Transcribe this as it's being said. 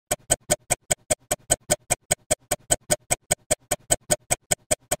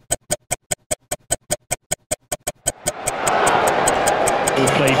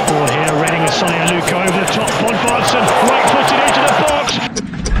played forward here. Reading and Sone Aluko over the top. Bodvarsson, right-footed into the box.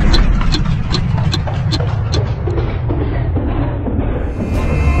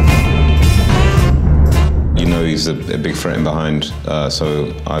 You know he's a big threat in behind,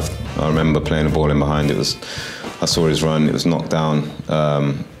 so I remember playing the ball in behind. I saw his run, it was knocked down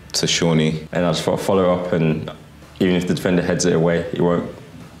to Shawnee. And I just thought I'd follow up, and even if the defender heads it away, he won't,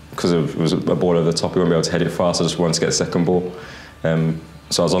 because it was a ball over the top, he won't be able to head it fast. I just wanted to get a second ball.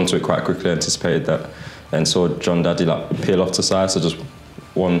 So I was onto it quite quickly, anticipated that, and saw Jon Dadi peel off to the side, so just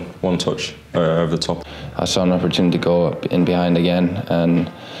one touch over the top. I saw an opportunity to go up in behind again,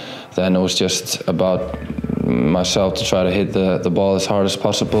 and then it was just about myself to try to hit the ball as hard as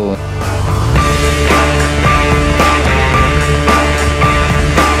possible.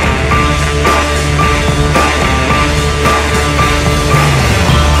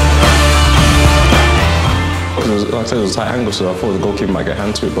 Like I said, it was a tight angle, so I thought the goalkeeper might get a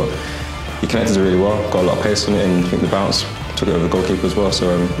hand to it, but he connected it really well, got a lot of pace on it, and I think the bounce took it over the goalkeeper as well, so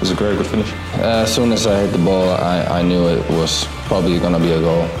it was a very good finish. As soon as I hit the ball, I knew it was probably going to be a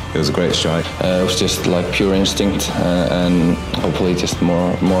goal. It was a great strike. It was just like pure instinct, and hopefully just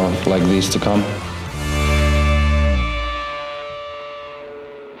more like these to come.